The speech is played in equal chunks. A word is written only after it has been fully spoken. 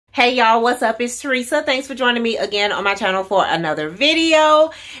Hey y'all, what's up? It's Teresa. Thanks for joining me again on my channel for another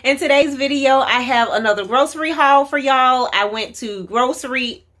video. In today's video, I have another grocery haul for y'all. I went to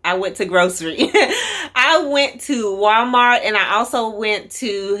grocery. I went to Walmart, and I also went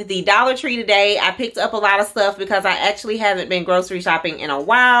to the Dollar Tree today. I picked up a lot of stuff because I actually haven't been grocery shopping in a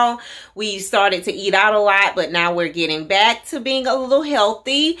while. We started to eat out a lot, but now we're getting back to being a little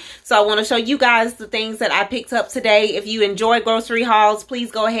healthy. So I want to show you guys the things that I picked up today. If you enjoy grocery hauls, please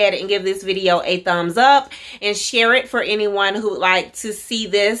go ahead and give this video a thumbs up and share it for anyone who would like to see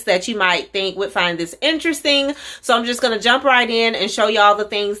this that you might think would find this interesting. So I'm just going to jump right in and show y'all the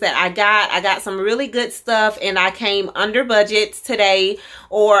things that I got some really good stuff, and I came under budget today,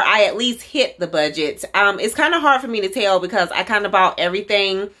 or I at least hit the budget. It's kind of hard for me to tell because I kind of bought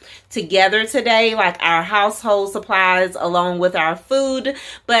everything together today, like our household supplies along with our food,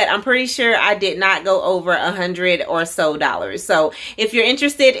 but I'm pretty sure I did not go over $100 or so. So if you're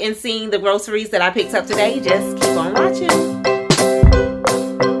interested in seeing the groceries that I picked up today, just keep on watching.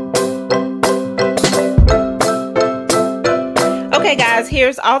 Okay guys,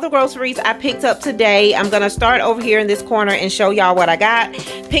 here's all the groceries I picked up today. I'm gonna start over here in this corner and show y'all what I got.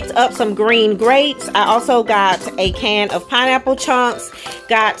 Picked up some green grapes. I also got a can of pineapple chunks,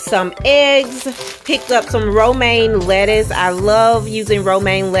 got some eggs, picked up some romaine lettuce. I love using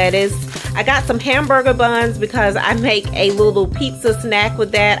romaine lettuce. I got some hamburger buns because I make a little pizza snack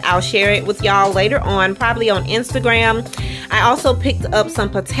with that. I'll share it with y'all later on, probably on Instagram. I also picked up some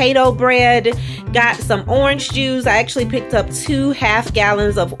potato bread, got some orange juice. I actually picked up 2 half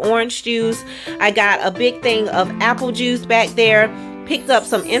gallons of orange juice. I got a big thing of apple juice back there. Picked up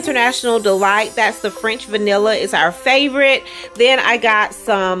some International Delight. That's the French vanilla. It's our favorite. Then I got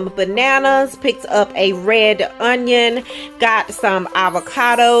some bananas. Picked up a red onion. Got some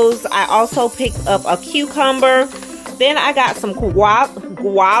avocados. I also picked up a cucumber. Then I got some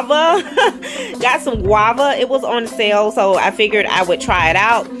guava. Got some guava. It was on sale, so I figured I would try it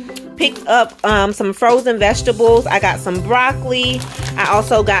out. Picked up some frozen vegetables. I got some broccoli. I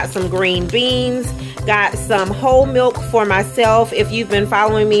also got some green beans. Got some whole milk for myself. If you've been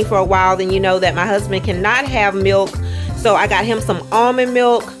following me for a while, then you know that my husband cannot have milk. So I got him some almond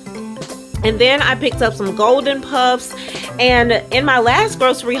milk. And then I picked up some Golden Puffs. And in my last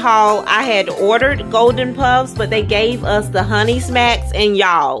grocery haul, I had ordered Golden Puffs, but they gave us the Honey Smacks. And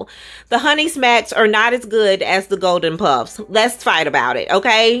y'all, the Honey Smacks are not as good as the Golden Puffs. Let's fight about it,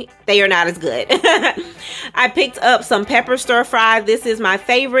 okay? They are not as good. I picked up some pepper stir fry. This is my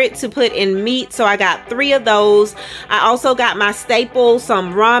favorite to put in meat, so I got 3 of those. I also got my staple,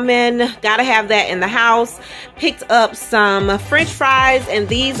 some ramen. Gotta have that in the house. Picked up some French fries, and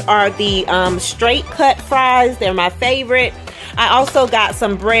these are the straight cut fries. They're my favorite. I also got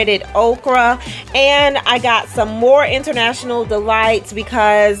some breaded okra, and I got some more International Delights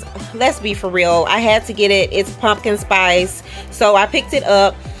because, let's be for real, I had to get it. It's pumpkin spice, so I picked it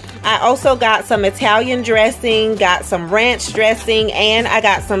up. I also got some Italian dressing, got some ranch dressing, and I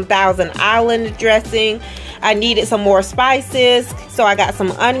got some Thousand Island dressing. I needed some more spices, so I got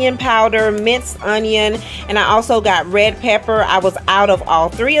some onion powder, minced onion, and I also got red pepper. I was out of all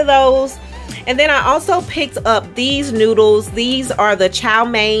 3 of those. And then I also picked up these noodles. These are the chow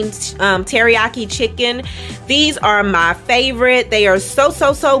mein teriyaki chicken. These are my favorite. They are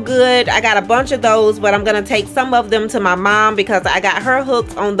so good. I got a bunch of those, but I'm gonna take some of them to my mom because I got her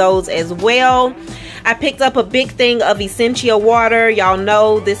hooked on those as well. I picked up a big thing of essential water. Y'all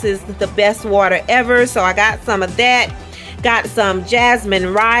know this is the best water ever, so I got some of that. Got some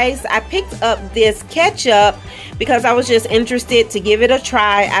jasmine rice. I picked up this ketchup because I was just interested to give it a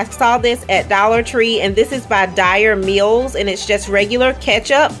try. I saw this at Dollar Tree, and this is by Dyer Mills, and it's just regular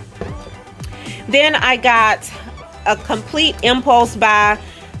ketchup. Then I got a complete impulse buy,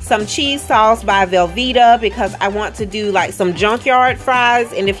 some cheese sauce by Velveeta, because I want to do like some junkyard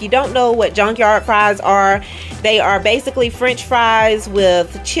fries. And if you don't know what junkyard fries are, they are basically French fries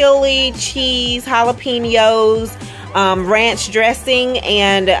with chili, cheese, jalapenos, ranch dressing,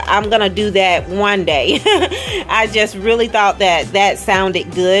 and I'm gonna do that one day. I just really thought that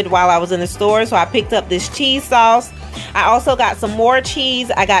sounded good while I was in the store, so I picked up this cheese sauce. I also got some more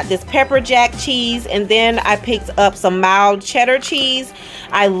cheese. I got this pepper jack cheese, and then I picked up some mild cheddar cheese.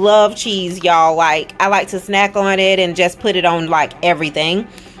 I love cheese, y'all. Like, I like to snack on it and just put it on like everything.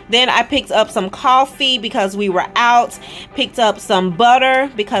 Then I picked up some coffee because we were out. Picked up some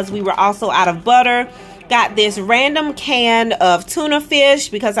butter because we were also out of butter. Got this random can of tuna fish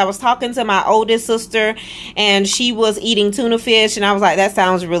because I was talking to my oldest sister and she was eating tuna fish, and I was like, that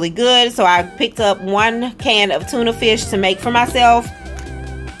sounds really good. So I picked up 1 can of tuna fish to make for myself.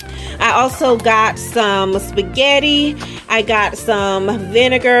 I also got some spaghetti. I got some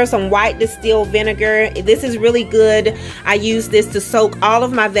vinegar, some white distilled vinegar. This is really good. I use this to soak all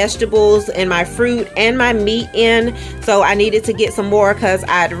of my vegetables and my fruit and my meat in. So I needed to get some more because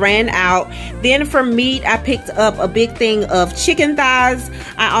I'd ran out. Then for meat, I picked up a big thing of chicken thighs.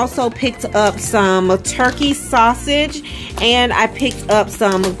 I also picked up some turkey sausage, and I picked up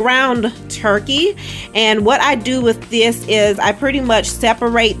some ground turkey. And what I do with this is I pretty much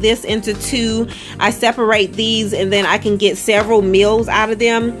separate this into two. I separate these, and then I can get several meals out of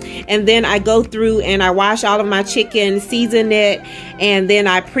them. And then I go through and I wash all of my chicken, season it, and then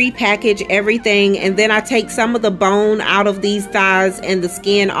I pre-package everything. And then I take some of the bone out of these thighs and the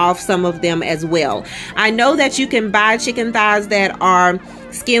skin off some of them as well. I know that you can buy chicken thighs that are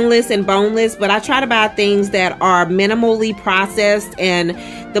skinless and boneless, but I try to buy things that are minimally processed, and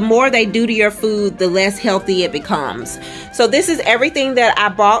the more they do to your food, the less healthy it becomes. So this is everything that I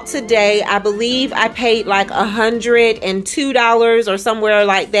bought today. I believe I paid like $102 or somewhere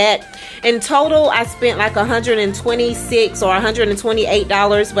like that. In total, I spent like $126 or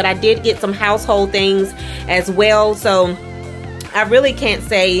 $128, but I did get some household things as well. So I really can't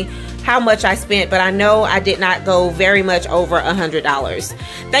say how much I spent, but I know I did not go very much over $100.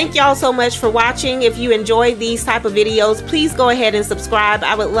 Thank y'all so much for watching. If you enjoyed these type of videos, please go ahead and subscribe.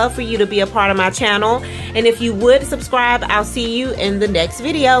 I would love for you to be a part of my channel. And if you would subscribe, I'll see you in the next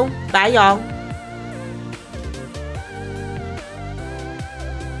video. Bye y'all.